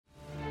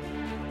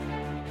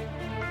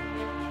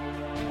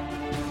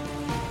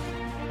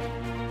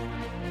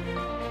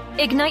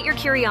Ignite your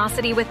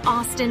curiosity with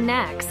Austin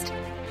Next.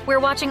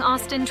 We're watching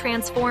Austin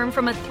transform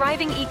from a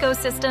thriving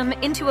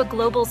ecosystem into a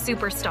global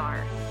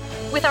superstar.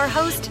 With our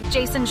host,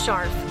 Jason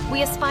Scharf,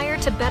 we aspire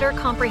to better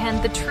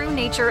comprehend the true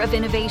nature of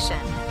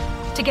innovation.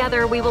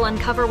 Together, we will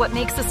uncover what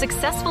makes a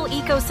successful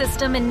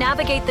ecosystem and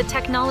navigate the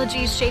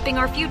technologies shaping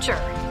our future.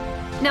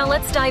 Now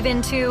let's dive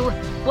into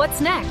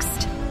what's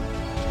next.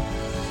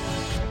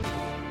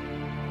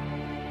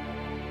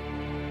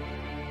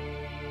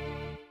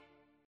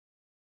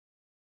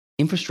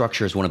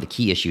 Infrastructure is one of the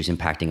key issues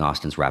impacting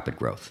Austin's rapid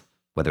growth.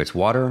 Whether it's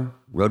water,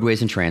 roadways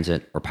and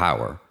transit, or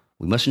power,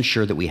 we must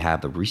ensure that we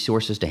have the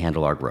resources to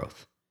handle our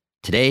growth.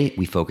 Today,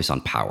 we focus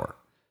on power.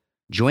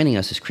 Joining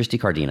us is Christy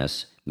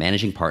Cardenas,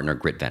 Managing Partner at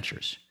Grit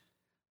Ventures.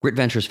 Grit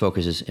Ventures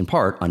focuses in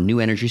part on new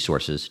energy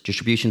sources,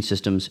 distribution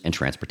systems, and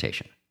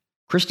transportation.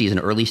 Christy is an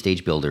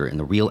early-stage builder in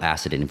the real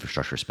asset and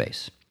infrastructure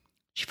space.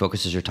 She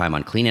focuses her time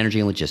on clean energy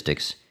and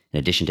logistics, in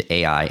addition to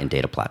AI and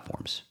data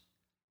platforms.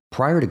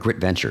 Prior to Grit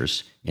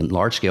Ventures, in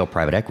large-scale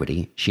private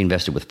equity, she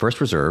invested with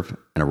First Reserve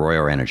and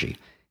Arroyo Energy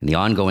in the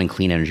ongoing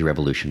clean energy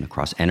revolution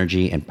across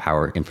energy and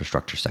power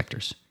infrastructure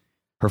sectors.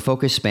 Her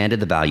focus spanned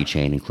the value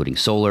chain, including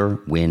solar,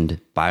 wind,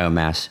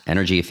 biomass,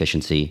 energy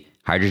efficiency,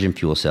 hydrogen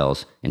fuel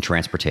cells, and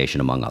transportation,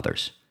 among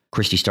others.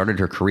 Christy started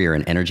her career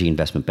in energy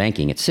investment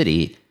banking at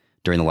Citi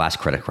during the last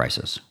credit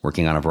crisis,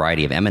 working on a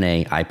variety of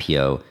M&A,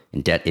 IPO,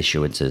 and debt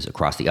issuances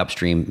across the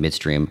upstream,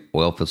 midstream,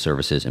 oilfield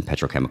services, and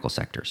petrochemical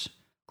sectors.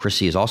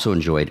 Christy has also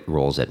enjoyed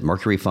roles at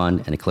Mercury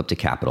Fund and Ecliptic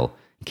Capital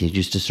and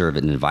continues to serve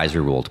in an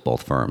advisory role to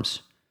both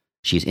firms.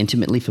 She is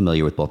intimately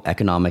familiar with both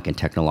economic and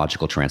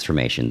technological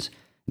transformations,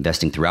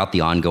 investing throughout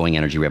the ongoing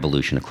energy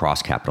revolution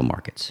across capital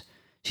markets.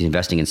 She's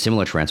investing in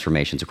similar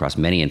transformations across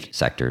many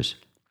sectors.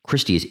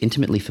 Christy is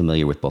intimately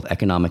familiar with both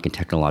economic and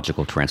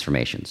technological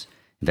transformations,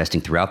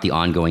 investing throughout the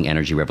ongoing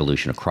energy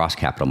revolution across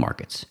capital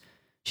markets.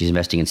 She's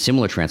investing in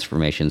similar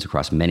transformations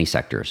across many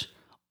sectors,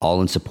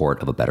 all in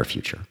support of a better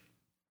future.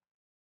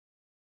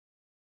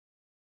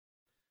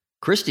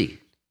 Christy,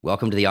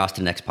 welcome to the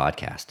Austin Next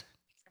podcast.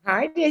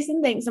 Hi,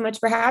 Jason. Thanks so much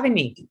for having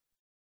me.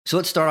 So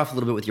let's start off a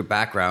little bit with your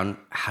background.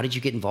 How did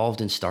you get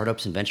involved in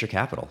startups and venture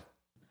capital?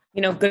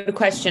 Good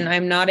question.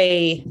 I'm not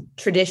a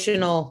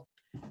traditional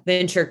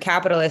venture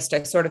capitalist.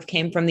 I sort of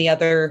came from the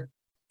other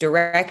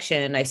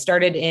direction. I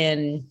started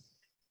in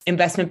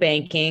investment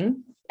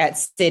banking at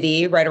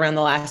Citi right around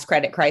the last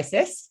credit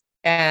crisis.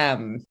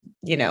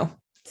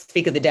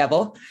 Speak of the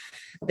devil.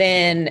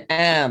 Then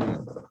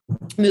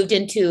moved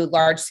into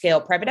large scale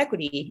private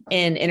equity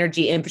in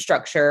energy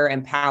infrastructure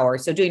and power.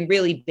 So doing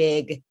really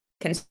big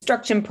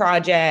construction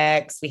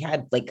projects. We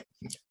had like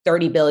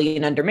 30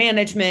 billion under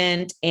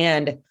management,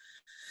 and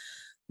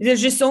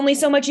there's just only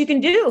so much you can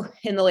do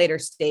in the later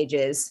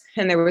stages.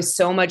 And there was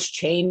so much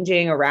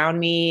changing around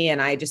me.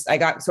 And I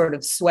got sort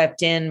of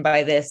swept in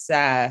by this,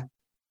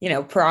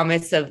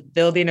 promise of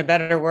building a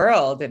better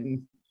world.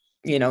 And,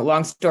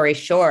 long story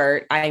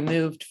short, I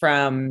moved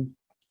from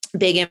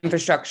big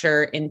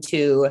infrastructure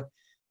into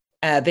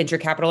venture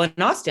capital in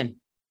Austin,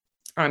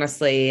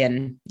 honestly.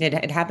 And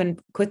it happened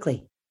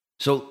quickly.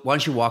 So why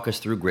don't you walk us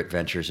through Grit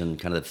Ventures and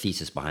kind of the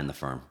thesis behind the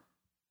firm?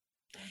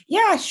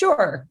 Yeah,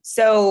 sure.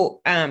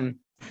 So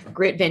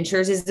Grit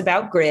Ventures is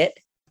about grit,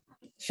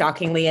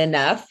 shockingly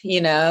enough,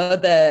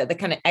 the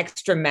kind of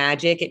extra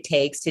magic it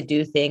takes to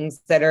do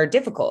things that are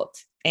difficult.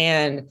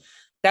 And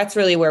that's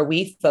really where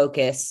we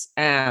focus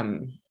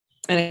in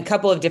a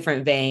couple of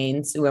different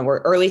veins. When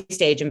we're early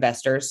stage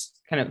investors,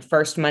 kind of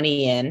first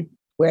money in,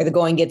 where the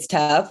going gets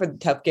tough or the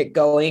tough get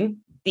going.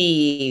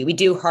 We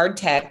do hard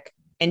tech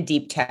and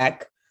deep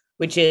tech,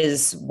 which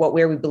is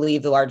where we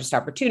believe the largest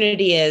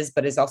opportunity is,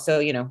 but is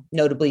also,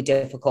 notably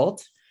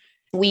difficult.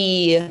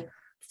 We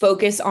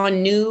focus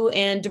on new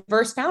and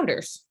diverse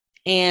founders.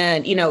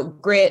 And,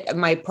 Grit,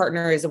 my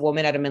partner is a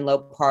woman at Menlo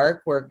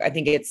Park, where I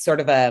think it's sort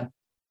of a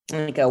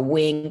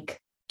wink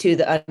to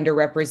the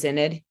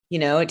underrepresented.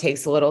 It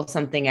takes a little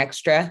something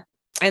extra.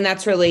 And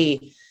that's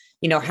really,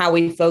 how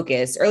we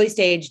focus. Early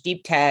stage,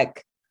 deep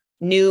tech,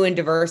 new and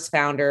diverse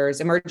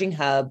founders, emerging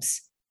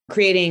hubs,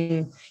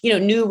 creating,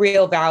 new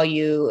real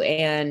value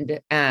and,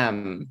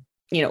 an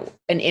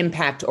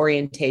impact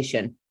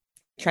orientation,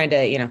 trying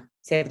to,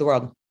 save the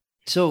world.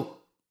 So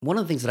one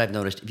of the things that I've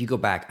noticed, if you go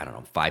back,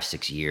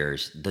 5-6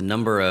 years, the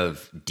number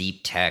of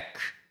deep tech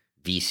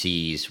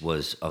VCs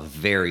was a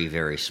very,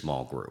 very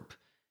small group.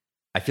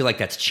 I feel like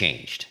that's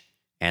changed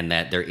and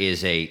that there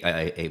is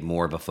a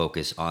more of a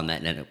focus on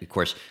that. And of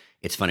course,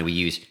 it's funny, we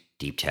use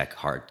deep tech,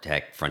 hard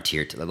tech,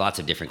 frontier, lots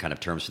of different kind of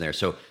terms from there.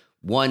 So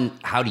one,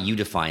 how do you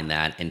define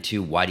that? And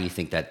two, why do you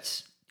think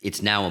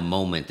it's now a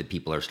moment that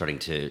people are starting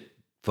to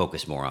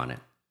focus more on it?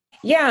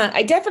 Yeah,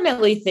 I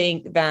definitely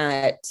think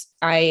that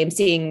I am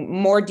seeing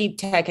more deep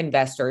tech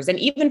investors, and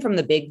even from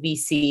the big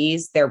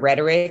VCs, their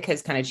rhetoric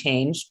has kind of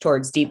changed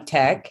towards deep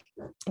tech.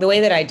 The way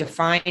that I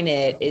define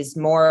it is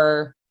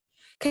more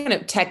kind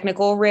of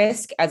technical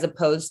risk as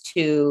opposed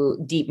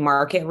to deep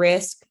market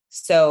risk.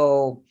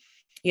 So,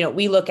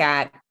 we look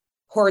at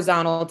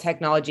horizontal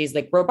technologies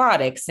like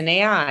robotics and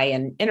AI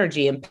and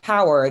energy and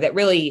power that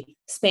really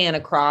span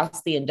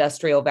across the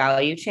industrial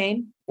value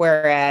chain,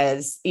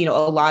 whereas, a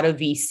lot of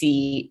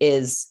VC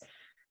is,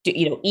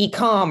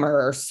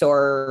 e-commerce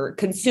or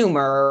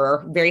consumer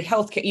or very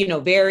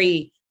healthcare,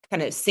 very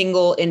kind of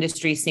single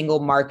industry, single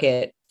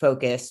market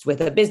focused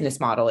with a business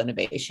model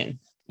innovation.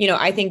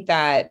 I think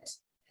that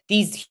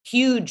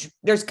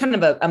there's kind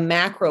of a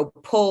macro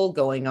pull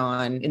going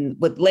on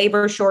with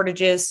labor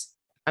shortages.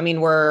 I mean,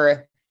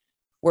 we're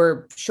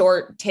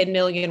short 10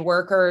 million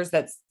workers.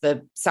 That's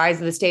the size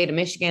of the state of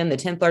Michigan, the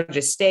 10th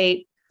largest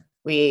state.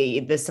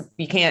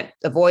 You can't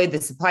avoid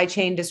the supply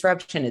chain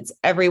disruption. It's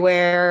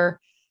everywhere.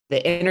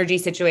 The energy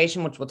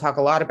situation, which we'll talk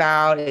a lot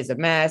about, is a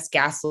mess.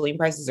 Gasoline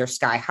prices are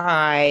sky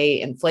high.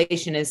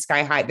 Inflation is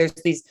sky high. There's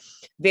these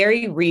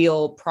very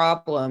real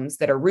problems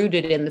that are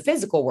rooted in the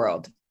physical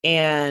world.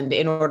 And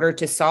in order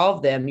to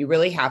solve them, you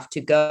really have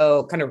to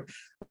go kind of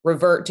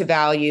revert to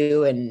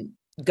value and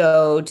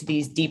go to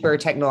these deeper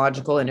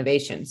technological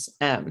innovations.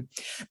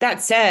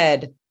 That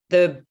said,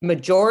 the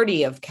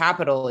majority of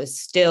capital is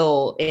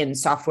still in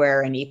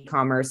software and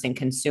e-commerce and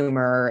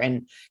consumer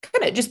and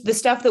kind of just the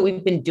stuff that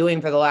we've been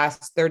doing for the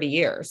last 30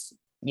 years,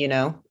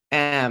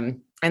 and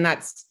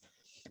that's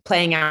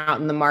playing out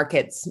in the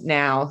markets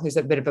now. There's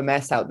a bit of a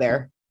mess out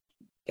there.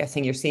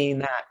 Guessing you're seeing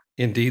that.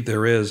 Indeed,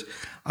 there is.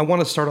 I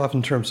want to start off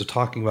in terms of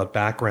talking about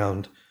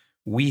background.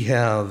 We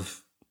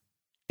have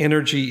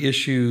energy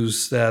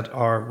issues that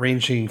are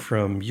ranging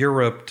from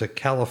Europe to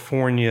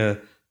California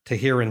to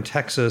here in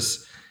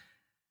Texas.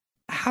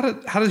 How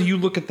do you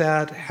look at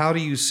that? How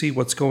do you see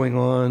what's going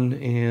on?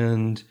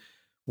 And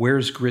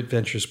where's Grit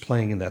Ventures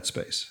playing in that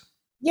space?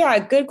 Yeah,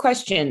 good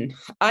question.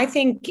 I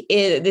think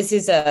this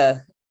is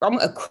a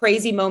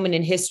crazy moment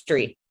in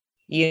history,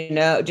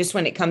 just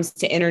when it comes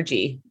to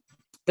energy.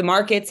 The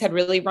markets had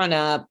really run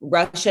up.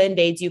 Russia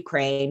invades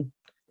Ukraine.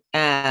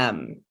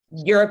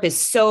 Europe is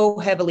so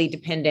heavily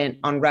dependent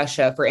on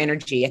Russia for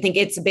energy. I think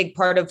it's a big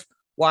part of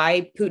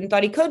why Putin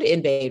thought he could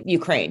invade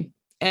Ukraine.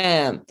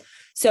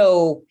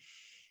 So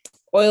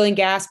oil and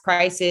gas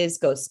prices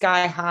go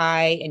sky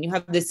high, and you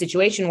have this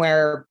situation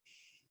where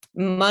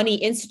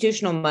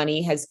institutional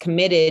money has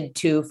committed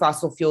to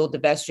fossil fuel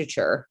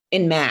divestiture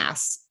in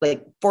mass,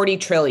 like 40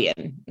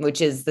 trillion,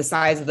 which is the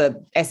size of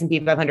the S&P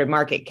 500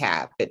 market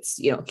cap. It's,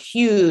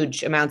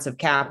 huge amounts of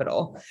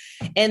capital,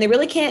 and they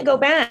really can't go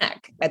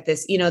back at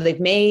this. They've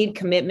made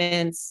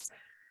commitments,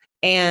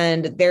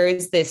 and there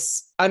is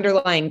this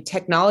underlying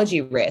technology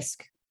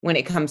risk when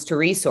it comes to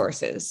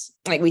resources.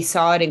 Like we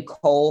saw it in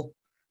coal,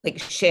 like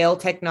shale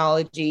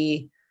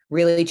technology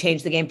really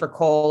changed the game for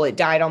coal. It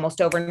died almost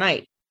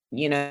overnight.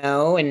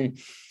 And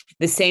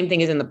the same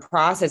thing is in the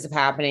process of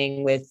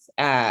happening with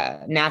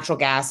natural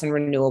gas and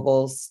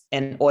renewables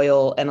and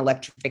oil and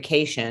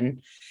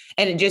electrification.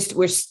 And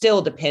we're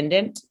still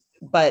dependent,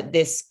 but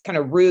this kind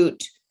of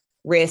root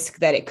risk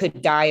that it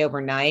could die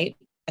overnight,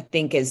 I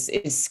think is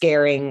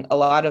scaring a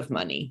lot of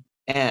money.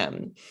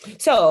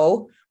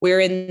 So we're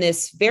in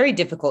this very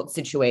difficult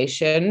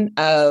situation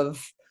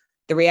of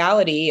the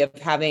reality of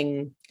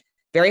having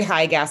very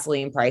high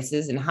gasoline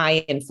prices and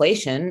high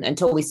inflation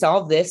until we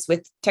solve this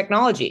with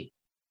technology.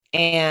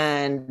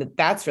 And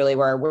that's really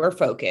where we're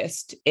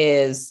focused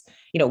is,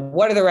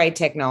 what are the right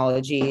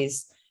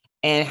technologies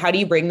and how do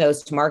you bring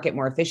those to market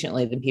more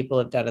efficiently than people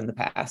have done in the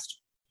past?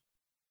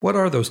 What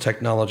are those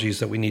technologies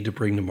that we need to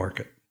bring to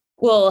market?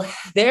 Well,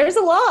 there's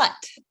a lot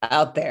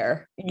out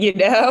there,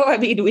 I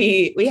mean,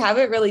 we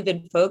haven't really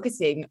been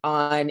focusing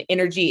on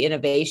energy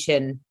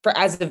innovation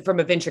from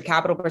a venture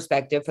capital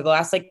perspective for the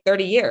last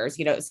 30 years,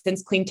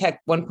 since Clean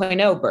Tech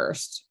 1.0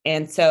 burst.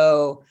 And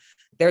so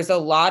there's a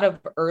lot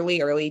of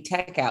early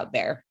tech out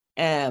there.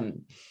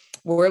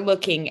 We're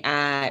looking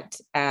at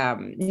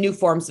new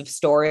forms of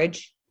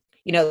storage.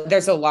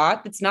 There's a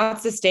lot that's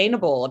not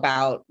sustainable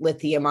about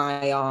lithium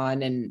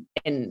ion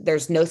and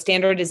there's no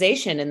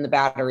standardization in the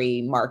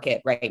battery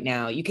market right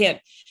now. You can't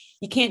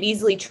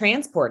easily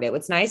transport it.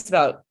 What's nice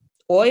about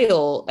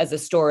oil as a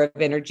store of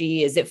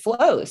energy is it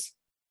flows.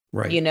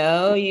 Right.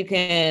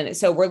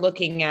 So we're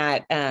looking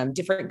at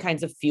different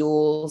kinds of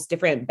fuels,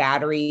 different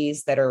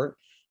batteries that are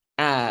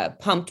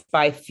pumped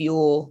by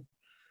fuel.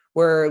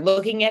 We're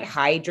looking at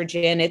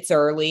hydrogen. It's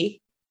early.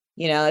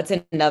 It's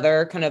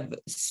another kind of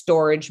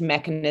storage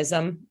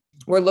mechanism.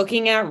 We're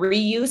looking at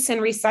reuse and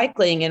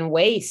recycling and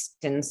waste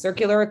and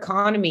circular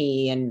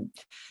economy and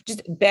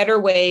just better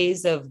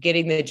ways of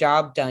getting the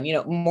job done,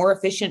 more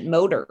efficient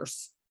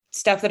motors,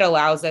 stuff that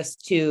allows us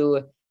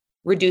to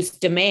reduce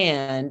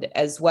demand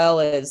as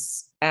well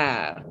as,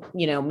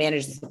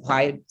 manage the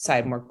supply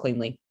side more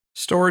cleanly.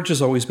 Storage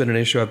has always been an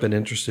issue I've been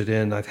interested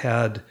in. I've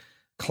had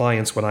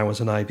clients when I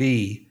was an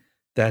IB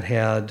that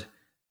had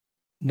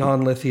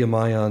non-lithium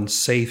ion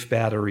safe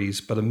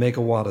batteries, but a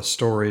megawatt of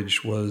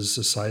storage was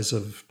the size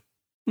of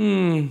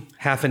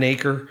half an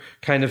acre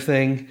kind of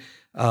thing.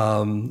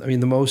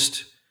 The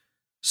most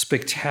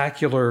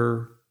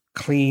spectacular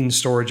clean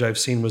storage I've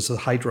seen was the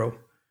hydro,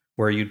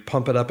 where you'd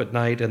pump it up at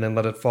night and then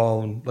let it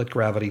fall and let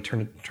gravity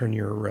turn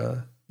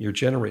your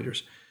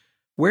generators.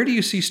 Where do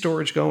you see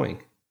storage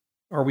going?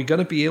 Are we going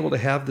to be able to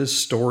have this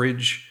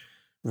storage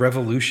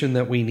revolution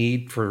that we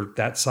need for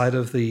that side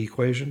of the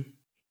equation?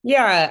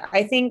 Yeah,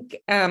 I think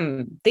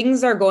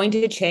things are going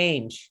to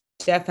change.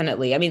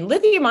 Definitely. I mean,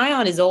 lithium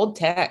ion is old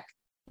tech,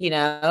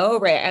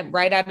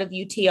 right out of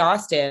UT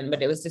Austin,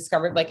 but it was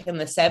discovered like in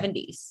the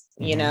 70s,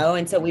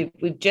 and so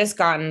we've just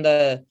gotten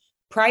the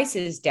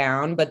prices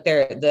down, but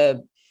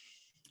the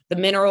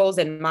minerals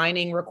and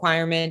mining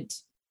requirement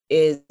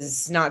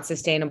is not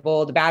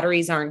sustainable. The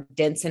batteries aren't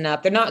dense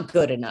enough. They're not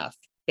good enough,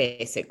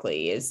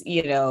 basically,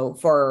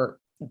 for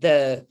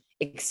the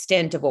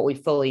extent of what we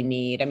fully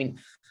need. I mean,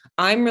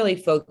 I'm really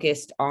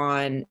focused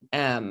on,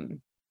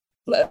 and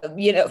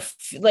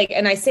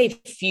I say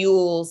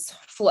fuels,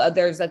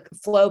 there's a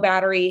flow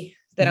battery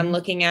that I'm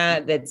looking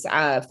at that's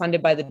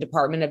funded by the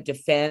Department of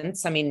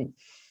Defense. I mean,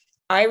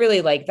 I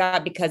really like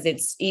that because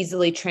it's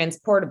easily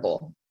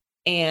transportable.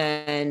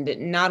 And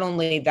not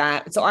only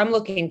that, so I'm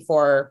looking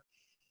for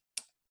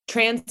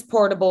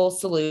transportable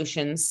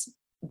solutions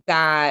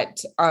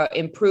that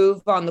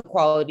improve on the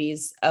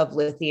qualities of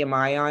lithium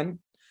ion,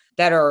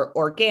 that are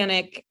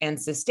organic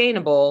and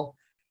sustainable,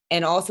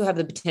 and also have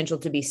the potential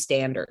to be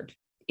standard,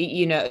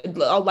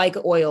 like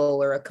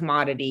oil or a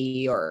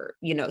commodity, or,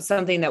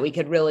 something that we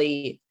could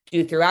really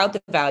do throughout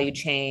the value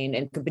chain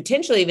and could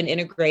potentially even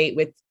integrate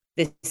with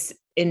this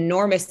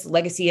enormous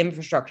legacy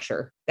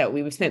infrastructure that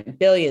we've spent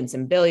billions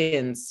and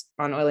billions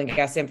on oil and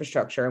gas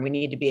infrastructure, and we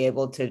need to be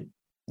able to,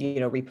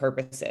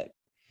 repurpose it.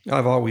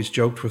 I've always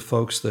joked with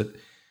folks that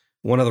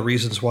one of the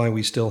reasons why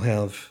we still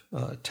have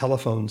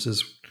telephones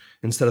is,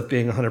 instead of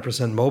being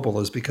 100%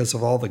 mobile, is because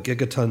of all the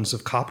gigatons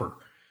of copper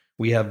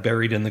we have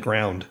buried in the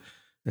ground.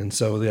 And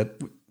so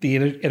that the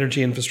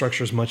energy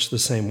infrastructure is much the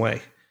same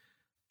way.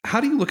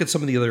 How do you look at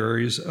some of the other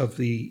areas of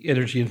the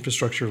energy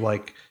infrastructure,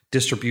 like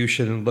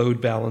distribution and load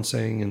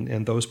balancing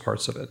and those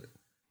parts of it?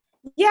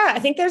 Yeah, I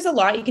think there's a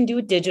lot you can do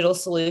with digital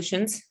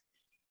solutions,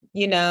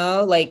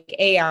 like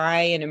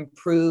AI and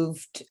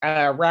improved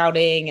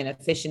routing and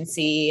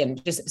efficiency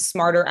and just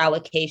smarter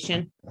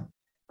allocation.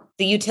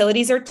 The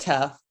utilities are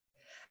tough.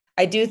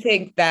 I do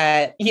think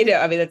that,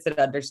 that's an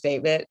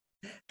understatement.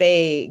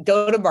 They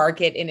go to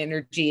market and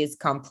energy is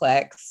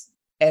complex.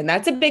 And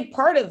that's a big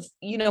part of,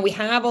 we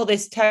have all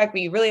this tech,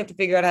 but you really have to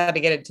figure out how to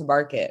get it to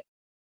market.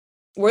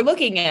 We're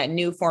looking at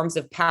new forms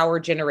of power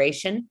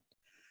generation,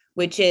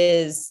 which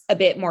is a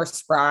bit more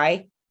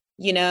spry.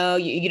 You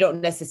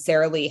don't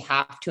necessarily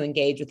have to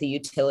engage with the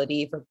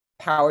utility for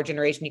power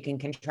generation. You can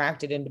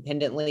contract it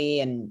independently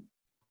and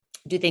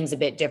do things a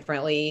bit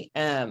differently.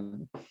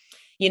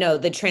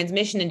 The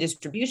transmission and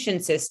distribution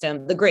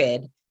system, the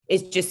grid,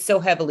 is just so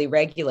heavily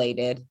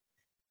regulated.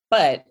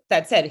 But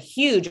that said,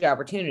 huge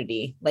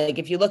opportunity. Like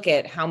if you look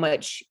at how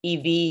much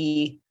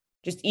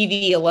just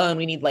EV alone,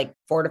 we need like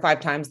 4 to 5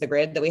 times the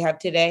grid that we have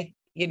today.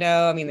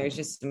 There's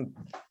just some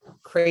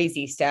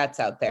crazy stats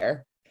out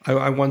there.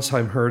 I one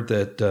time heard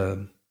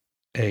that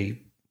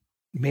a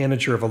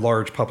manager of a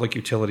large public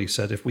utility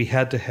said if we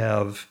had to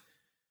have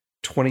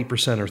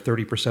 20% or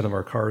 30% of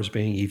our cars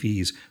being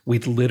EVs,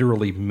 we'd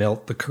literally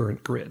melt the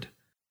current grid.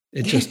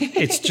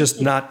 It's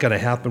just not going to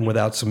happen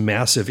without some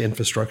massive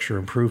infrastructure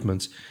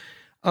improvements.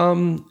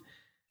 We're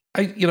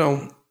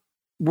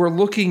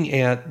looking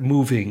at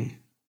moving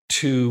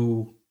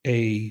to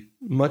a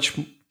much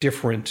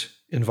different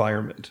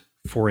environment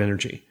for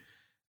energy.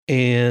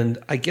 And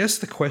I guess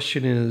the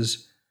question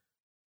is,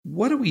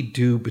 what do we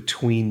do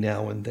between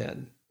now and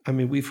then? I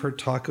mean, we've heard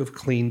talk of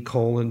clean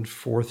coal and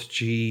 4th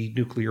G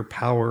nuclear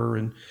power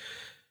and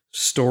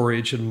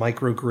storage and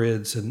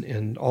microgrids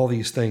and all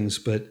these things.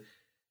 But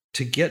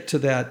to get to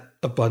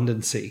that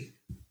abundancy,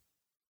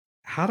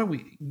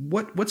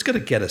 what's going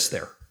to get us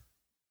there?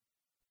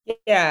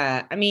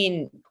 Yeah. I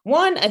mean,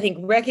 one, I think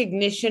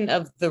recognition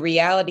of the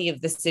reality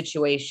of the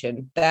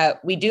situation,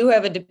 that we do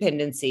have a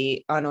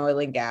dependency on oil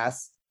and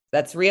gas.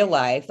 That's real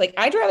life. Like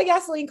I drive a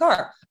gasoline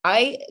car.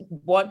 I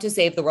want to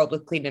save the world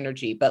with clean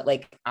energy, but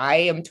I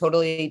am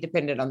totally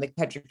dependent on the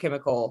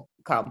petrochemical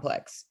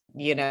complex,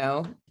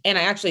 And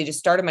I actually just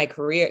started my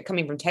career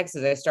coming from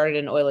Texas. I started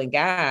in oil and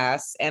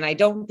gas, and I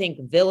don't think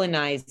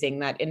villainizing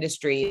that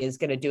industry is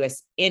going to do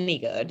us any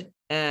good.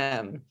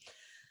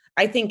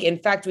 I think, in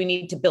fact, we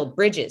need to build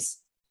bridges,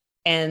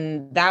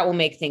 and that will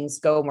make things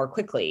go more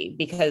quickly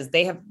because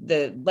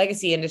the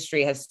legacy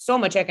industry has so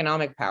much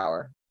economic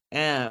power.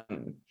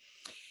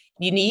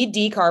 You need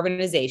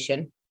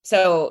decarbonization.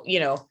 So,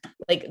 the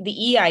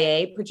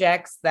EIA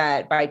projects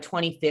that by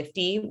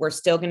 2050, we're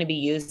still going to be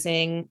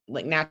using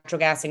natural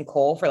gas and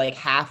coal for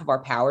half of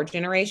our power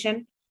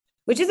generation,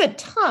 which is a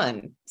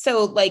ton.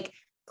 So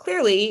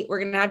clearly we're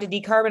going to have to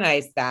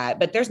decarbonize that,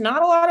 but there's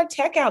not a lot of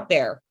tech out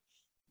there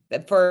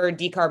for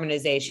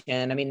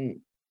decarbonization. I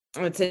mean,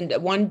 it's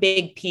one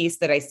big piece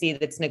that I see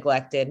that's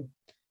neglected.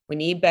 We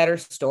need better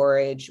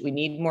storage. We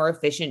need more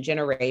efficient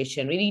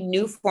generation. We need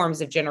new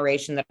forms of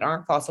generation that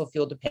aren't fossil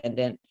fuel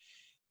dependent.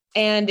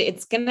 And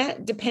it's going to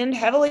depend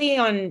heavily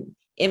on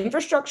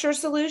infrastructure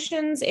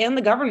solutions and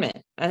the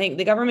government. I think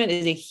the government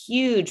is a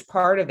huge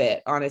part of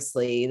it,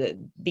 honestly,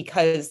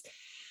 because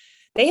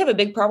they have a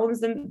big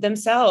problems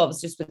themselves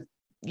just with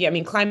yeah, I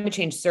mean, climate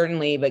change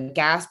certainly, but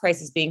gas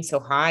prices being so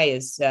high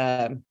is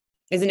an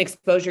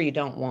exposure you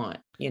don't want,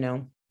 you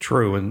know?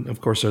 True. And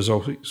of course, there's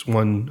always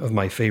one of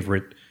my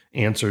favorite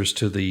answers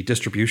to the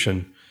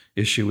distribution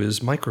issue is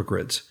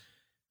microgrids.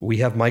 We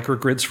have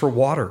microgrids for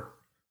water.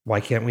 Why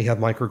can't we have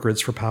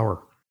microgrids for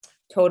power?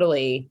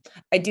 Totally.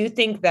 I do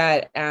think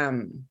that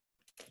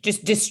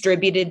just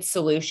distributed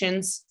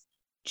solutions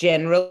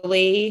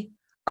generally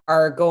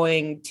are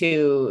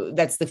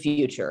that's the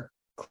future,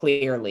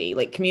 clearly,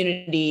 like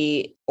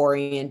community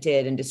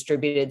oriented and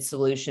distributed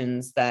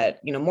solutions that,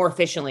 more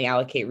efficiently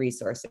allocate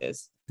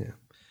resources. Yeah.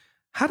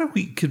 How do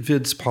we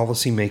convince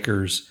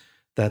policymakers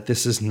that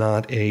this is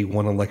not a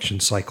one election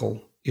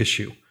cycle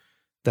issue,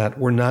 that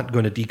we're not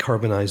going to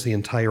decarbonize the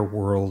entire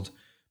world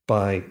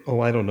by,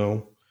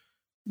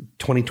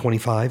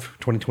 2025,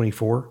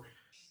 2024?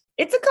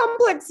 It's a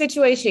complex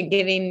situation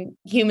getting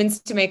humans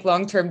to make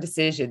long-term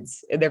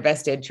decisions in their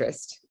best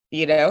interest,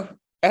 and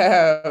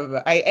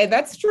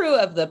that's true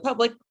of the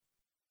public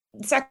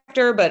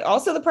sector, but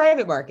also the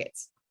private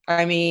markets.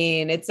 I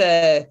mean, it's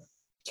a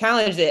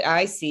challenge that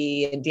I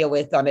see and deal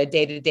with on a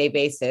day-to-day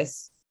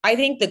basis. I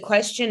think the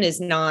question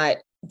is not,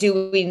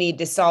 do we need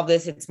to solve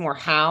this? It's more,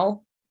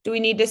 how do we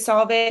need to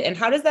solve it? And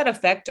how does that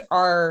affect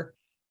our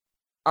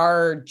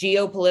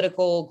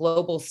geopolitical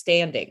global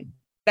standing?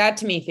 That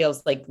to me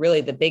feels like really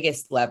the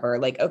biggest lever.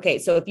 Like, okay,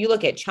 so if you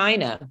look at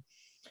China,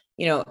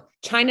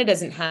 China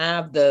doesn't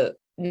have the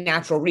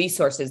natural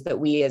resources that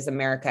we as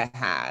America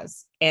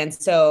has. And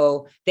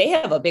so they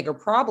have a bigger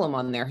problem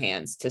on their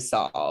hands to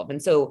solve.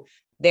 And so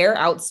they're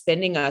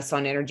outspending us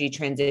on energy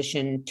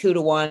transition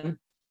 2-to-1.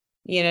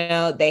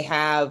 They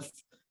have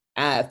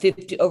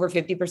over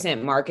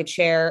 50% market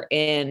share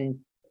in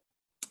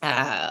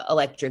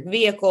electric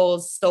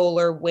vehicles,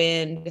 solar,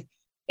 wind,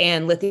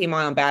 and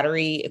lithium-ion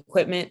battery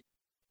equipment.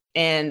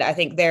 And I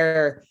think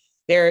they're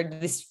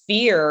this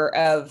fear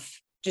of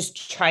just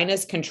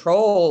China's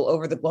control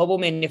over the global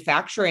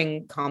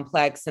manufacturing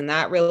complex, and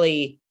that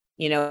really,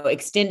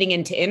 extending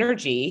into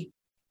energy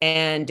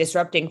and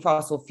disrupting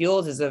fossil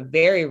fuels is a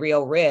very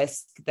real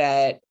risk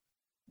that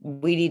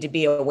we need to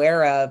be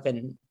aware of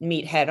and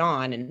meet head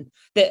on. And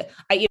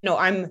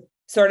I'm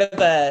sort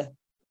of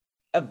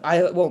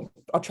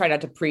I'll try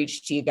not to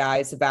preach to you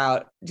guys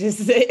about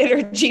just the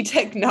energy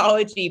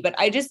technology, but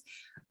I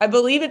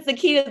believe it's the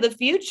key to the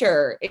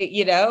future.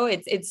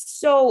 It's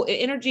so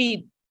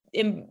energy,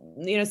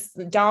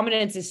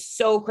 dominance is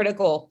so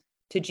critical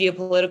to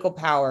geopolitical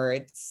power.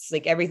 It's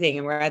like everything.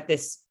 And we're at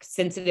this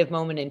sensitive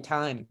moment in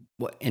time.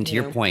 Well, and to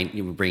your point,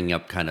 you were bringing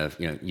up kind of,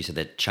 you said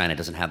that China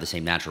doesn't have the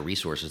same natural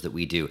resources that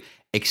we do,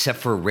 except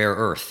for rare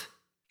earth.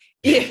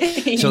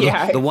 So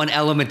the one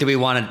element that we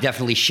want to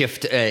definitely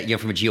shift, from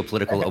a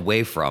geopolitical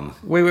away from.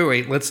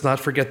 Wait. Let's not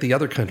forget the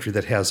other country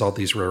that has all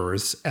these rare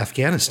earths,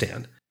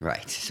 Afghanistan.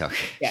 Right. So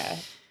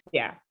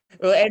yeah.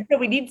 Well, and so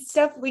we need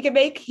stuff we can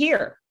make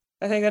here.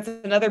 I think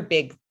that's another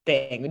big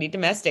thing. We need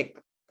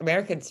domestic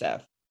American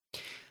stuff.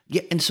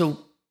 Yeah. And so,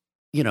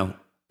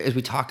 as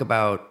we talk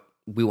about,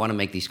 we want to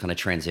make these kind of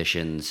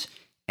transitions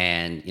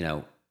and,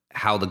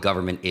 how the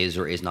government is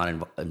or is not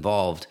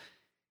involved.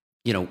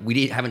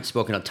 We haven't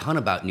spoken a ton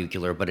about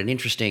nuclear, but an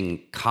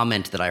interesting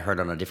comment that I heard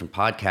on a different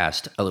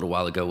podcast a little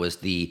while ago was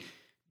the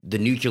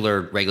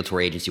Nuclear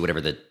Regulatory Agency, whatever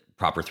the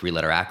proper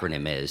 3-letter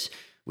acronym is,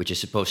 which is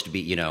supposed to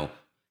be,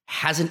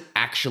 hasn't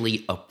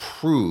actually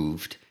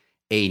approved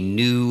a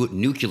new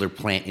nuclear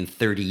plant in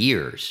 30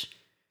 years.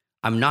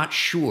 I'm not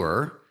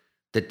sure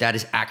that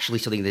is actually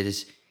something that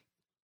is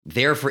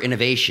there for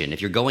innovation.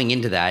 If you're going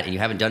into that and you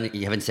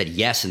haven't said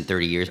yes in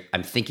 30 years,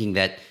 I'm thinking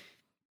that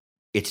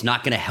it's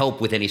not going to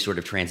help with any sort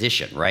of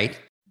transition, right?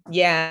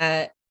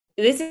 Yeah,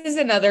 this is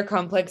another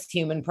complex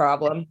human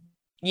problem.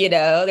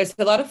 There's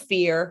a lot of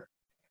fear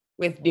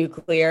with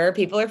nuclear.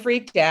 People are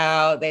freaked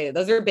out.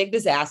 Those are big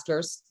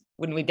disasters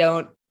when we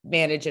don't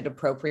manage it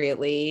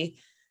appropriately.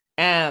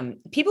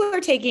 People are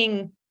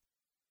taking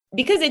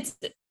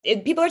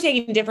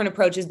different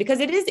approaches because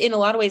it is in a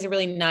lot of ways a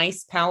really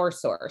nice power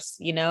source.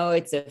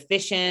 It's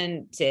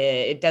efficient.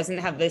 It doesn't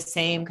have the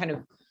same kind of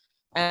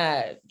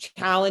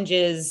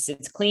challenges.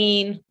 It's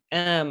clean.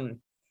 So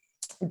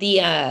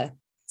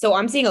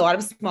I'm seeing a lot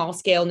of small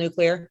scale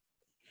nuclear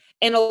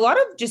and a lot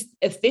of just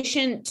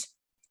efficient,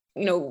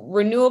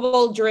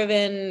 renewable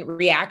driven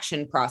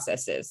reaction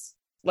processes.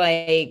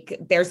 Like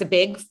there's a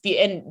big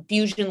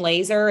fusion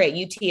laser at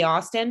UT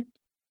Austin.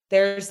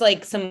 There's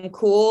like some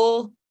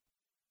cool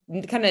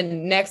kind of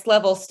next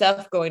level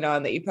stuff going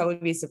on that you'd probably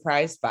be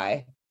surprised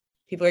by.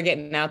 People are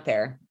getting out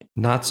there.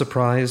 Not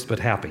surprised, but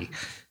happy.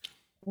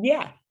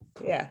 Yeah.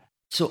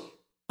 So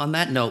on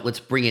that note, let's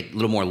bring it a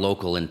little more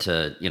local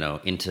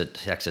into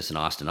Texas and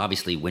Austin.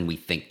 Obviously, when we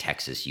think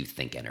Texas, you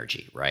think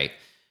energy, right?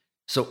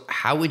 So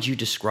how would you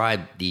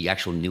describe the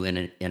actual new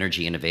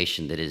energy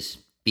innovation that is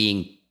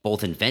being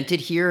both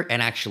invented here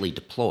and actually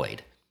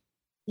deployed?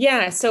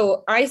 Yeah,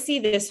 so I see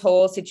this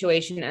whole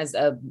situation as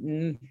a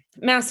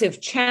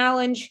massive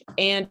challenge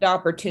and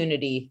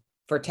opportunity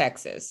for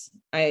Texas.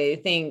 I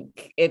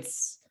think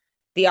it's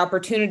the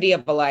opportunity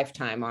of a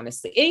lifetime,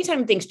 honestly.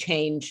 Anytime things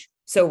change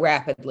so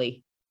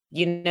rapidly.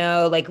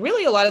 Like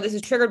really a lot of this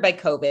is triggered by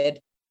COVID.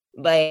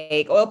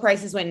 Like oil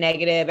prices went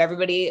negative.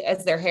 Everybody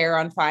has their hair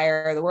on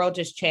fire. The world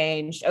just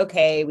changed.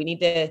 Okay, we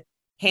need to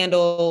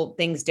handle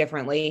things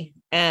differently.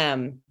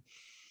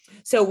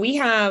 So we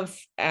have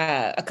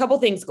a couple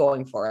things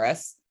going for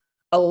us.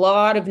 A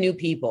lot of new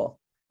people,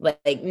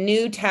 like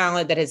new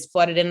talent that has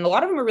flooded in. And a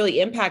lot of them are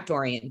really impact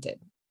oriented,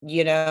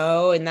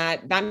 and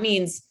that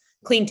means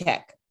clean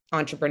tech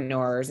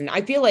entrepreneurs. And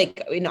I feel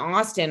like in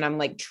Austin, I'm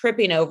like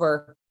tripping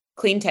over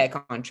clean tech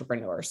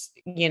entrepreneurs.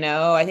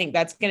 I think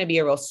that's going to be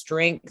a real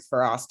strength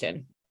for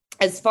Austin.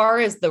 As far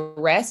as the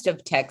rest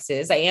of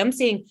Texas, I am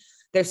seeing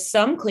there's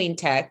some clean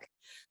tech.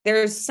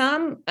 There's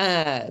some,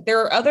 there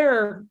are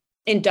other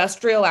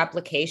industrial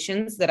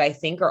applications that I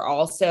think are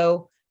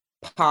also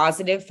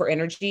positive for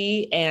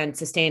energy and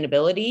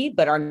sustainability,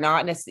 but are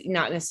not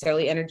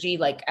necessarily energy.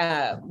 Like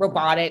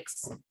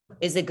robotics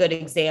is a good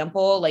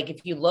example. Like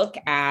if you look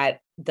at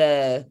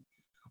the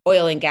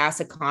oil and gas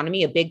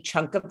economy, a big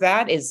chunk of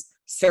that is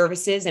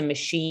services and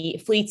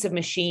fleets of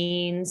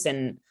machines.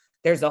 And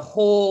there's a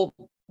whole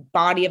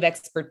body of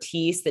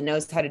expertise that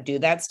knows how to do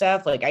that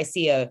stuff. Like I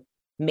see a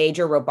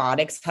major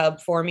robotics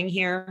hub forming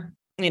here,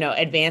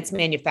 advanced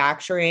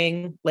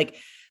manufacturing, like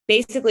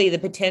basically the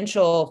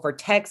potential for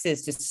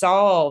Texas to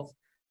solve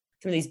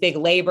some of these big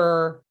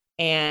labor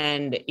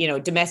and,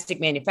 domestic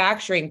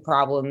manufacturing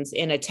problems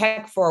in a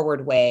tech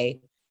forward way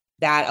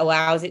that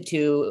allows it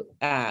to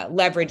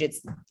leverage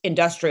its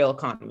industrial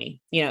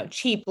economy,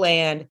 cheap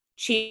land,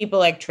 cheap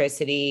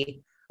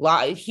electricity,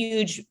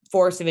 huge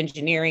force of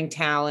engineering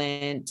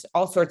talent,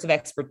 all sorts of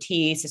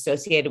expertise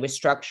associated with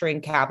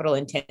structuring capital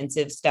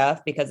intensive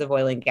stuff because of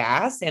oil and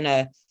gas, and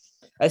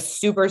a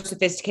super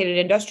sophisticated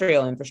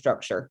industrial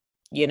infrastructure.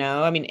 We're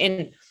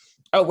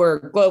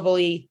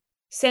globally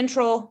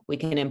central. We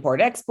can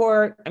import,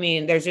 export.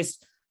 There's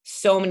just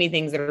so many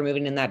things that are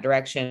moving in that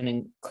direction,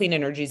 and clean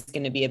energy is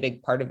going to be a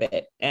big part of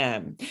it.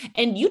 And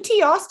UT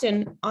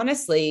Austin,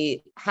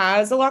 honestly,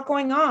 has a lot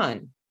going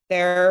on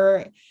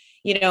there.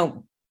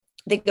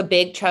 I think a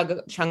big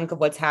chunk of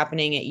what's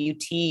happening at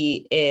UT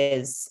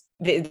is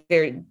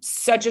they're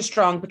such a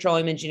strong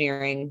petroleum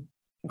engineering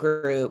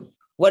group.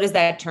 What does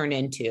that turn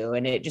into?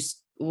 And it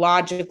just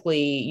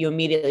logically, you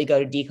immediately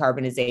go to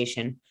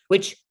decarbonization,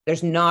 which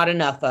there's not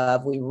enough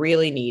of. We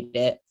really need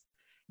it.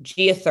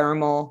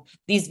 Geothermal,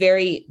 these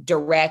very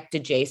direct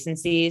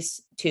adjacencies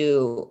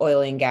to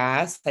oil and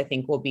gas, I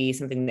think will be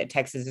something that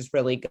Texas is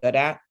really good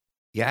at.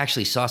 Yeah, I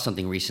actually saw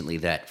something recently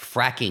that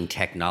fracking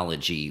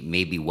technology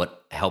may be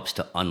what helps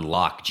to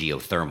unlock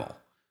geothermal.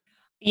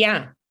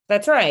 Yeah,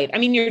 that's right.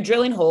 You're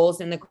drilling holes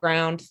in the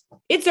ground.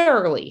 It's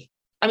early.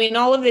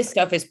 All of this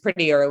stuff is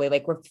pretty early,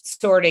 like we're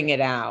sorting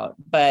it out,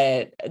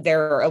 but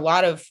there are a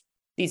lot of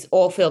these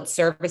oil field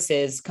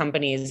services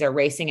companies are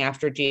racing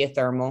after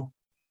geothermal.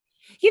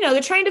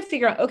 They're trying to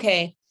figure out,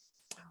 okay,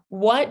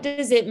 what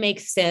does it make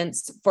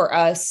sense for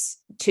us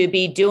to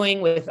be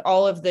doing with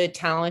all of the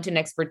talent and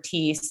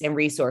expertise and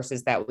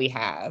resources that we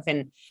have?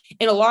 And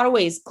in a lot of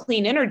ways,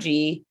 clean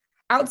energy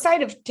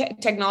outside of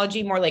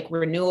technology, more like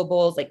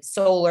renewables, like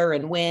solar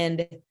and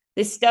wind,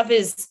 this stuff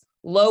is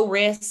low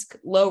risk,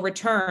 low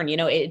return.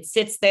 It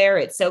sits there,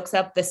 it soaks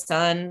up the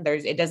sun.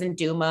 It doesn't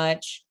do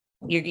much.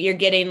 You're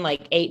getting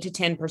like 8 to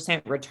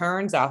 10%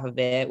 returns off of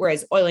it.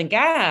 Whereas oil and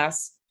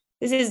gas,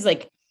 this is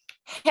like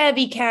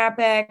heavy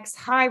CapEx,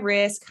 high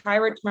risk, high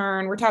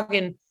return. We're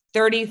talking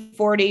 30,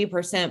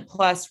 40%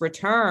 plus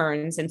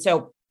returns. And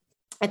so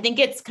I think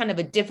it's kind of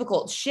a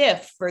difficult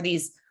shift for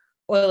these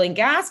oil and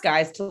gas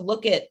guys to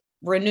look at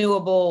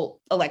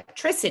renewable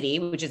electricity,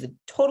 which is a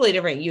totally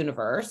different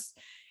universe,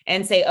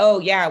 and say, oh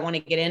yeah, I want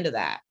to get into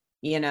that,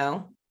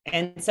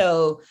 And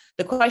so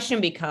the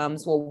question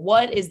becomes, well,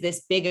 what is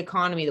this big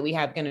economy that we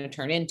have going to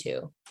turn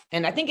into?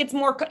 And I think it's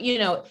more,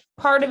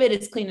 part of it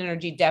is clean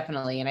energy,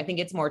 definitely. And I think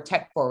it's more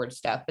tech forward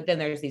stuff, but then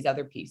there's these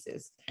other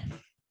pieces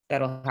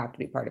that'll have to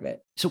be part of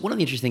it. So one of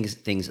the interesting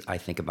things I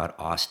think about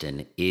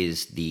Austin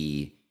is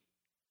the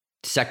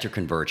sector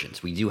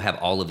convergence. We do have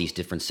all of these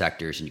different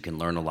sectors and you can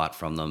learn a lot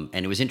from them.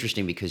 And it was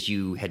interesting because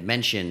you had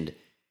mentioned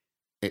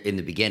in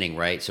the beginning,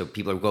 right? So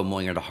people are going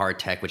more into hard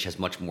tech, which has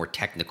much more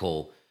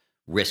technical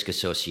risk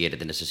associated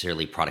than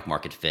necessarily product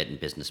market fit and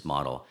business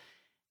model.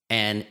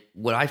 And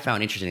what I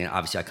found interesting, and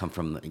obviously I come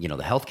from, the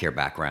healthcare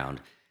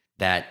background,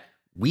 that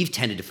we've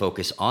tended to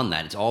focus on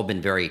that. It's all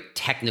been very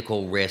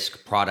technical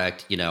risk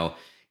product.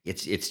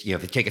 It's if you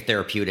take a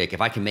therapeutic,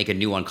 if I can make a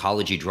new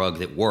oncology drug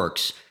that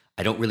works,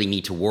 I don't really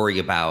need to worry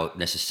about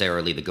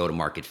necessarily the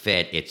go-to-market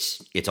fit.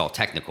 It's all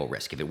technical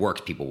risk. If it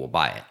works, people will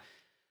buy it.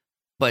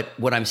 But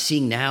what I'm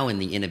seeing now in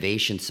the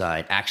innovation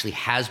side actually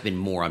has been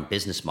more on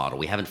business model.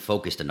 We haven't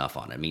focused enough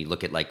on it. You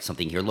look at like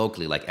something here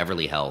locally, like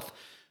Everly Health.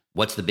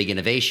 What's the big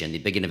innovation? The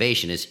big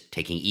innovation is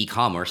taking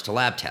e-commerce to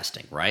lab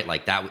testing, right?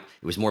 Like that,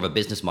 it was more of a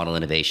business model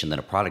innovation than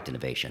a product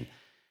innovation.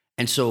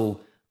 And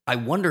so I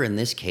wonder in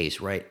this case,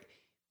 right,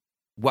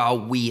 while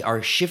we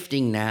are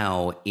shifting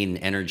now in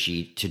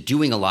energy to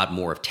doing a lot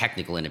more of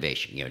technical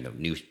innovation,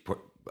 new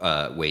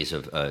ways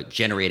of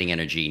generating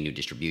energy, new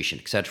distribution,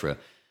 et cetera,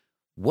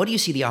 What do you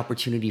see the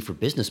opportunity for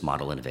business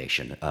model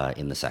innovation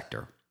in the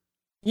sector?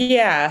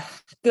 Yeah,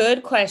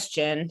 good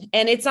question.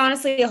 And it's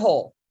honestly a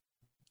whole.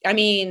 I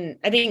mean,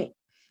 I think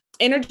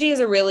energy is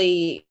a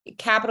really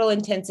capital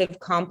intensive,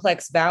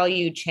 complex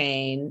value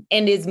chain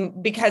and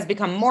has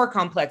become more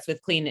complex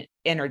with clean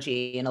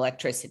energy and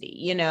electricity.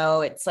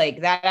 It's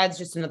like that adds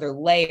just another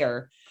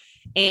layer.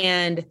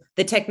 And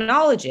the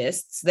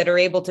technologists that are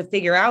able to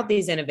figure out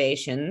these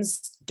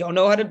innovations don't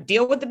know how to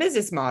deal with the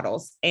business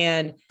models.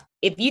 And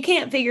if you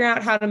can't figure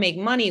out how to make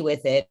money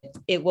with it,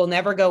 it will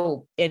never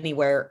go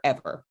anywhere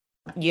ever.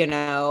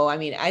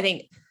 I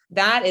think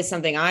that is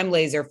something I'm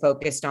laser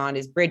focused on,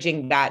 is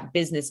bridging that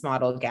business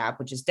model gap,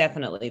 which is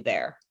definitely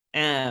there.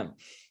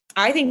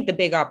 I think the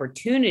big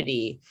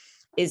opportunity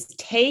is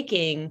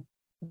taking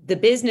the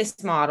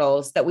business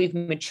models that we've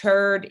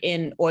matured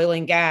in oil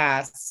and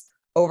gas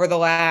over the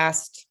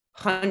last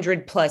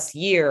 100+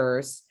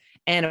 years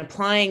and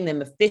applying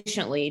them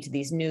efficiently to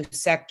these new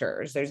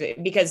sectors.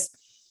 Because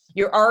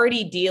you've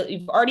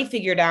already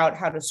figured out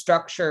how to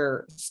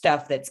structure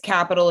stuff that's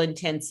capital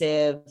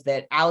intensive,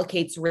 that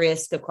allocates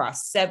risk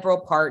across several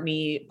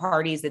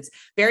parties, that's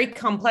very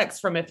complex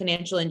from a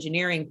financial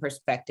engineering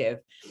perspective.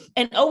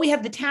 And we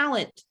have the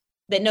talent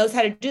that knows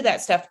how to do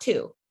that stuff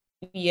too,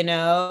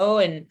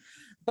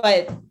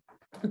 but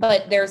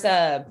there's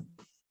a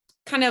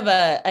kind of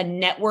a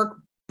network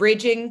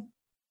bridging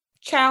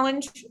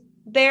challenge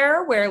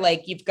there, where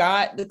like you've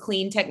got the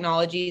clean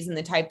technologies and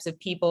the types of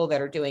people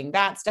that are doing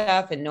that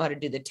stuff and know how to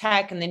do the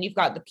tech. And then you've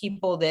got the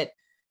people that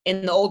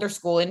in the older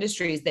school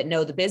industries that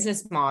know the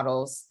business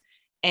models.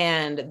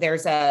 And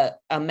there's a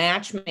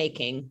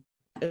matchmaking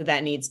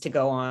that needs to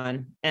go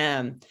on,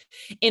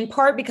 in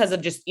part because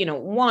of just,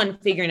 one,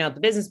 figuring out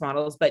the business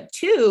models, but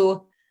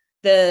two,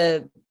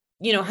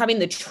 having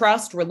the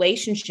trust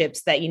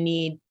relationships that you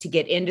need to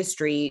get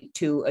industry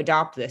to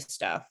adopt this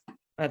stuff.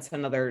 That's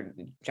another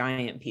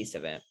giant piece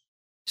of it.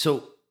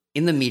 So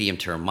in the medium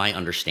term, my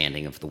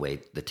understanding of the way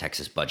the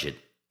Texas budget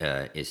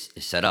is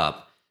set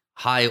up,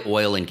 high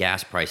oil and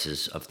gas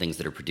prices of things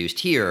that are produced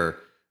here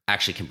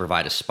actually can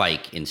provide a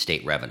spike in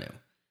state revenue.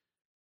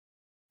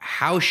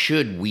 How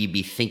should we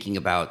be thinking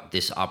about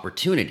this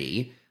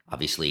opportunity?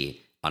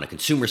 Obviously, on a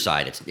consumer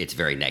side, it's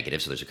very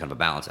negative, so there's a kind of a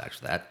balance act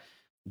for that,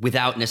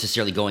 without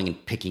necessarily going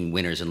and picking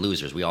winners and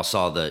losers. We all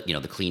saw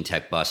the clean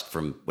tech bust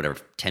from whatever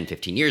 10,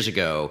 15 years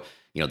ago,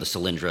 the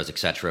Solyndras, et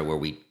cetera, where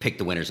we pick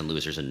the winners and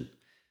losers, and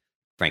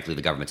frankly,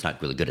 the government's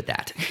not really good at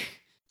that.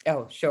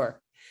 Oh,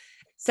 sure.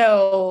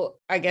 So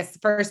I guess the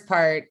first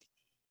part,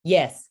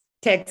 yes,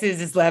 Texas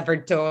is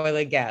levered to oil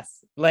and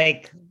gas,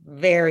 like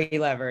very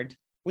levered.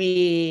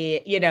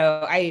 It's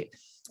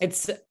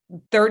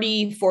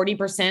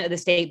 30-40% of the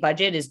state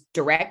budget is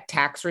direct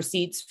tax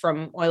receipts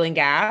from oil and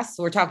gas.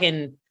 We're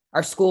talking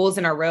our schools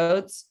and our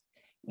roads,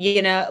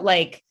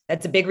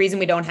 that's a big reason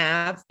we don't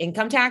have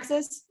income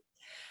taxes.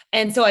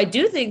 And so I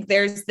do think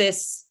there's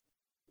this,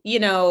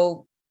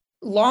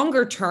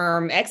 longer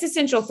term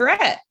existential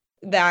threat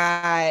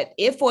that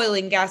if oil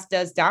and gas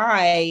does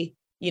die,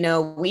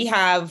 we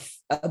have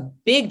a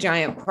big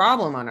giant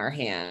problem on our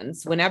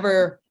hands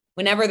whenever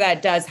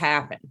that does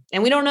happen.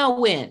 And we don't know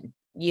when,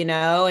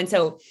 and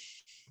so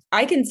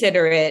I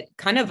consider it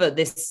kind of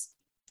this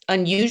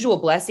unusual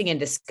blessing in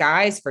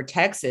disguise for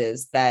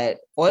Texas that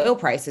oil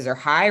prices are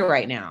high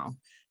right now.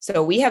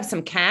 So we have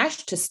some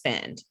cash to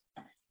spend,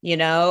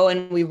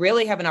 and we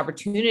really have an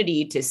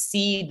opportunity to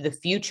seed the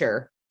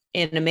future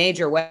in a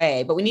major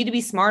way, but we need to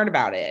be smart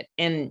about it.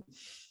 And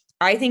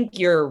I think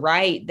you're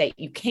right that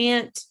you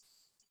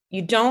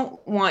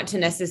don't want to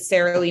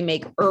necessarily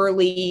make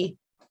early,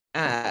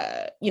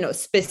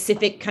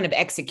 specific kind of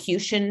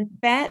execution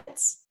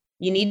bets.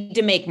 You need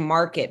to make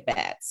market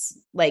bets.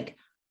 Like,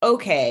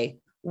 okay,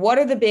 what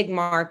are the big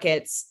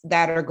markets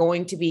that are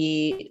going to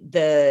be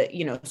the,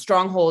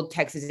 stronghold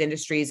Texas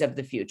industries of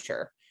the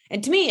future?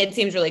 And to me, it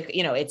seems really,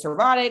 it's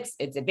robotics,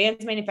 it's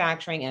advanced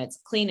manufacturing, and it's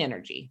clean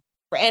energy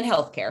and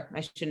healthcare.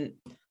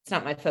 It's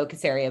not my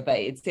focus area, but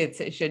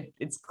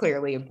it's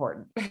clearly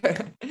important.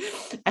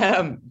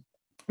 And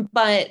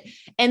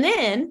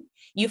then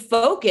you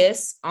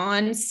focus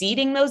on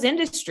seeding those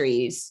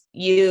industries.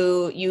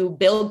 You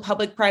build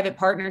public-private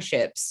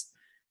partnerships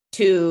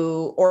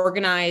to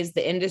organize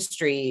the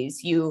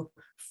industries. You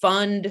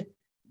fund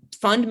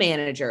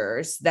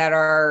managers that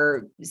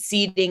are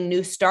seeding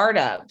new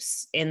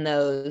startups in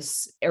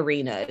those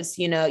arenas.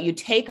 You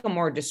take a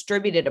more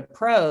distributed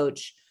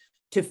approach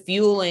to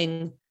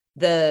fueling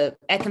the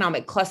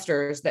economic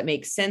clusters that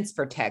make sense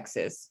for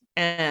Texas.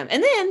 And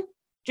then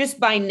just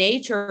by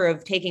nature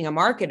of taking a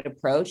market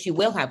approach, you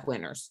will have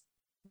winners,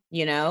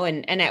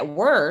 and at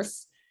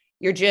worst,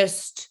 you're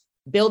just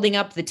building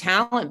up the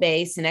talent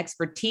base and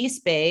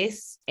expertise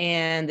base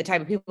and the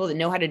type of people that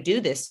know how to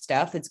do this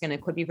stuff that's going to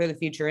equip you for the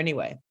future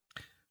anyway.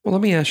 Well,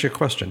 let me ask you a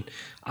question.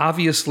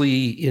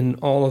 Obviously, in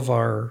all of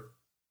our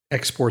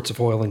exports of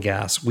oil and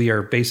gas, we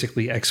are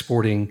basically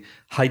exporting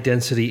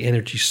high-density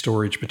energy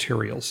storage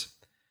materials.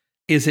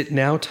 Is it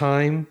now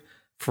time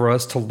for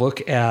us to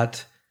look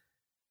at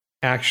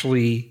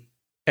actually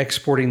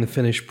exporting the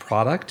finished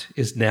product,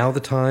 is now the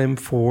time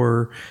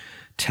for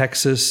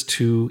Texas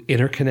to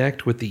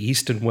interconnect with the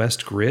East and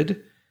West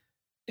grid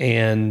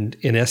and,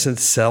 in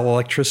essence, sell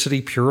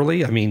electricity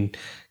purely? I mean,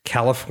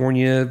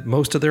 California,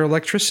 most of their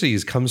electricity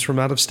comes from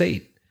out of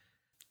state.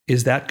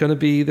 Is that going to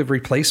be the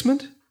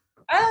replacement?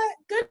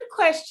 Good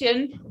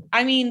question.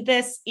 I mean,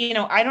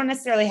 I don't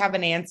necessarily have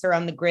an answer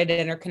on the grid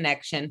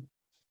interconnection.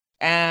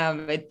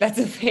 That's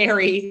a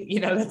very,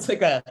 that's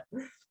like a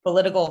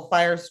political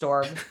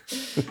firestorm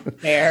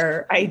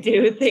there. I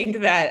do think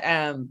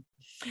that,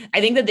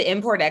 the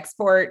import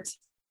export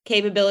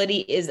capability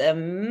is a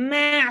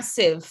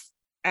massive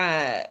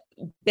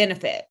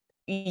benefit.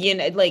 We're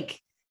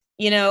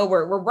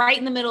right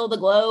in the middle of the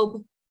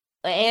globe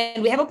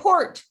and we have a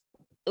port.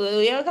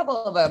 We have a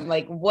couple of them.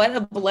 Like, what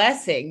a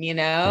blessing,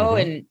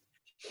 Mm-hmm.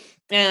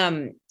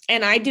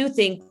 And I do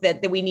think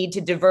that we need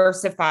to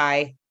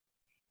diversify,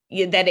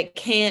 that it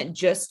can't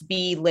just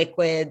be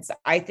liquids.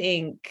 I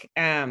think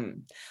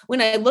when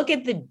I look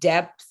at the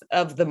depth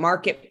of the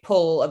market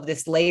pull of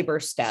this labor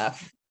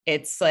stuff,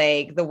 it's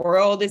like the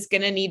world is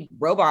going to need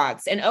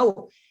robots, and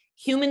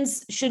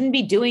humans shouldn't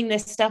be doing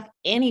this stuff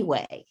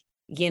anyway,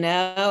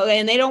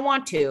 and they don't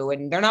want to,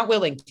 and they're not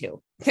willing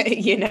to,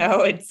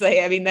 it's like,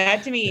 I mean,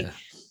 that to me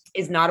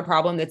is not a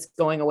problem that's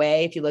going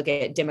away. If you look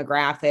at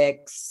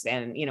demographics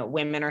and,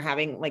 women are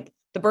having, like,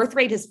 the birth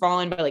rate has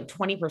fallen by like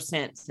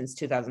 20% since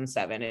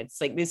 2007. It's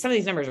like some of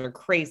these numbers are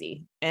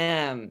crazy.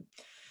 And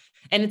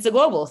it's a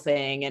global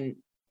thing. And,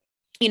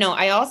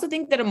 I also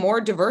think that a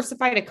more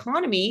diversified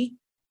economy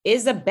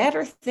is a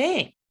better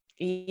thing.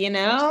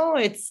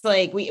 It's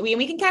like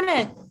we can kind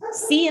of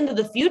see into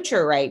the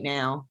future right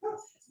now.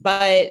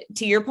 But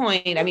to your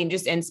point, I mean,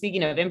 and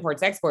speaking of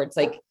imports, exports,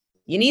 like,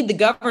 you need the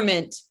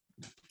government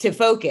to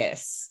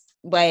focus,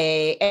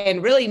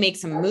 and really make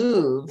some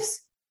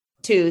moves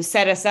to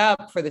set us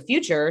up for the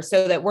future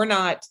so that we're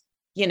not,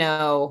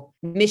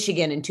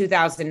 Michigan in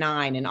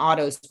 2009 and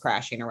autos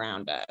crashing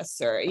around us,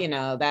 or,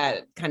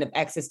 that kind of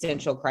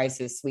existential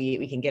crisis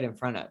we can get in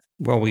front of.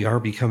 Well, we are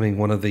becoming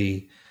one of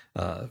the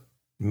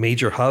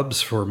major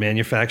hubs for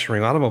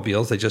manufacturing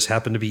automobiles. They just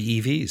happen to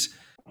be EVs.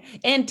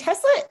 And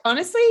Tesla,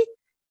 honestly,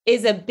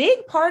 is a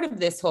big part of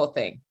this whole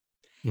thing.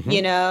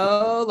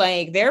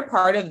 Mm-hmm. They're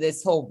part of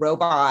this whole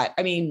robot.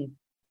 I mean,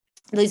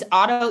 these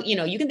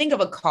you can think of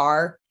a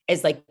car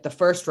as like the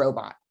first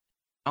robot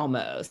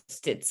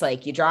almost. It's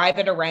like you drive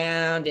it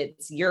around,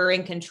 you're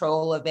in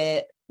control of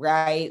it,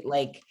 right?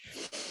 Like,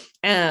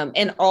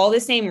 and all the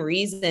same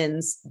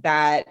reasons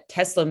that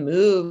Tesla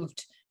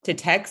moved to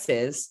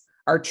Texas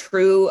are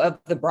true of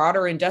the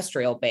broader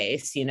industrial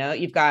base.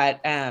 You've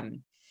got,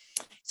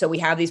 so we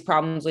have these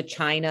problems with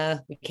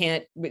China. We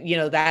can't,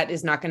 that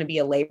is not going to be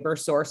a labor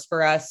source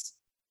for us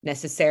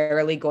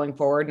necessarily going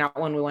forward, not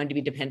one we want to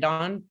be dependent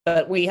on,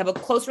 but we have a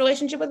close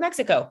relationship with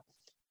Mexico.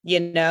 Here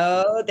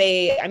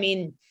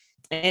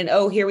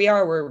we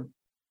are, we're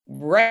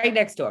right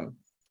next to them.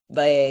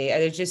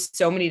 There's just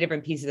so many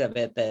different pieces of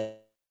it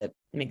that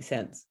makes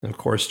sense. And of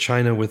course,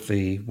 China with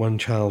the one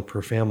child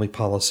per family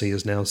policy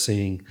is now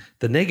seeing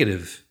the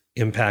negative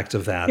impact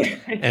of that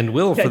and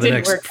will for the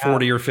next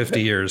 40 or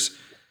 50 years.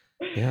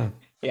 Yeah.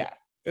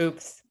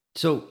 Oops.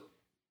 So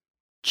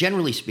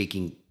generally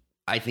speaking,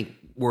 I think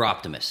we're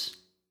optimists.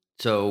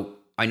 So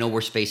I know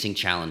we're facing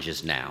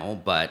challenges now,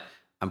 but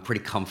I'm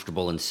pretty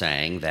comfortable in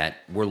saying that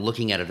we're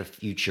looking at a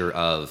future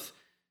of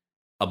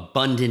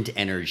abundant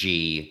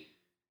energy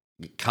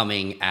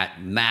coming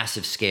at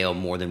massive scale,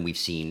 more than we've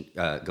seen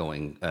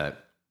going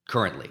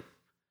currently.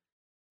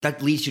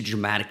 That leads to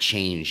dramatic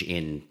change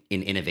in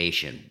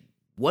innovation.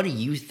 What do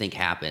you think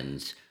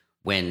happens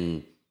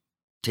when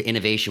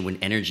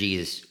energy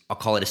is, I'll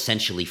call it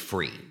essentially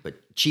free,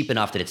 but cheap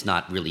enough that it's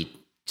not really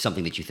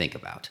something that you think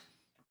about?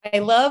 I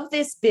love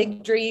this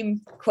big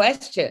dream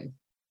question.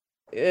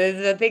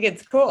 I think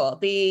it's cool.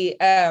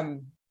 I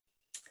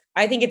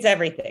think it's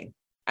everything.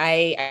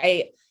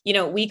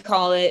 We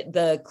call it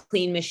the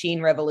clean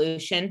machine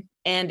revolution,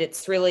 and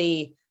it's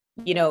really,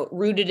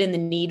 rooted in the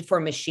need for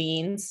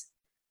machines.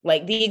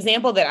 Like, the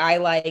example that I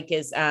like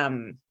is,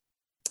 the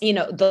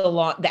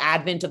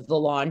advent of the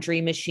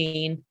laundry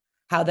machine,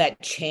 how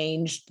that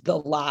changed the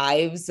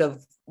lives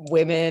of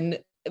women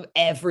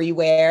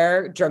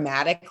everywhere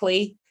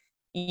dramatically.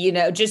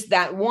 Just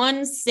that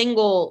one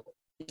single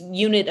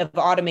unit of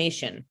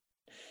automation.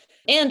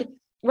 And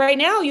right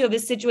now you have a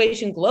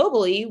situation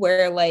globally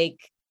where, like,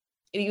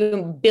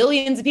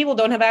 billions of people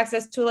don't have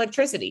access to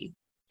electricity.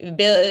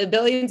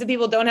 Billions of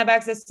people don't have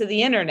access to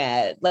the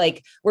internet.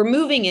 Like, we're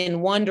moving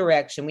in one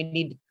direction. We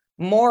need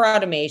more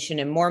automation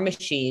and more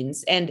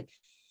machines. And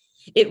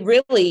it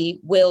really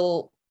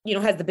will,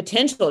 has the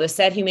potential to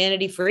set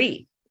humanity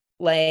free.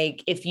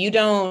 Like, if you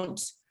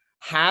don't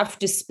have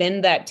to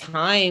spend that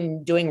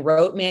time doing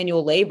rote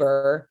manual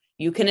labor,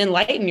 you can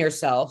enlighten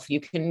yourself,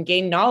 you can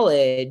gain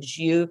knowledge,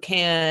 you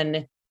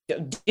can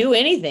do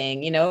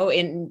anything,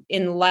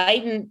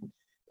 enlighten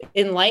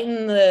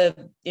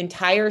the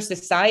entire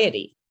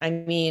society. I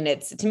mean,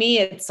 to me,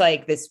 it's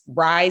like this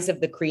rise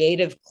of the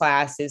creative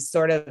class is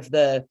sort of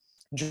the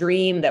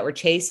dream that we're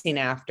chasing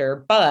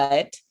after.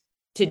 But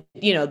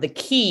the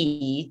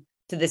key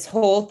to this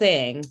whole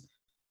thing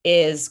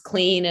is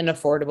clean and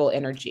affordable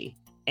energy.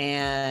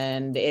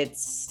 And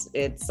it's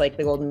like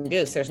the golden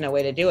goose. There's no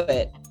way to do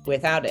it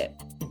without it.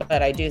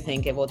 But I do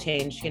think it will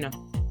change,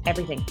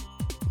 everything.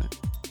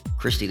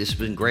 Christy, this has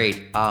been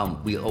great.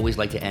 We always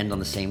like to end on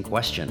the same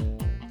question.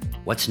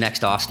 What's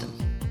next, Austin?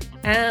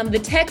 The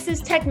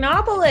Texas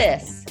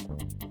Technopolis.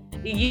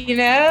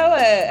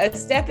 A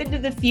step into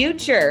the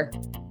future.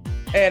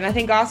 And I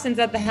think Austin's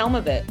at the helm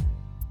of it.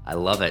 I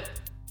love it.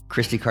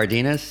 Christy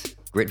Cardenas,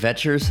 Grit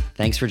Ventures,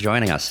 thanks for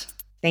joining us.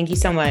 Thank you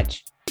so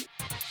much.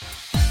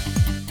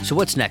 So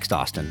what's next,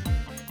 Austin?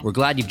 We're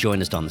glad you've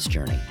joined us on this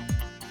journey.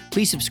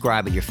 Please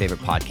subscribe at your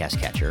favorite podcast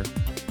catcher,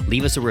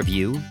 leave us a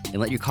review, and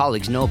let your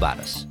colleagues know about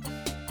us.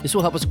 This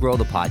will help us grow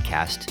the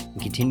podcast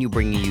and continue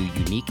bringing you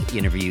unique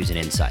interviews and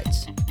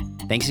insights.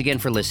 Thanks again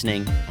for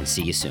listening, and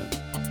see you soon.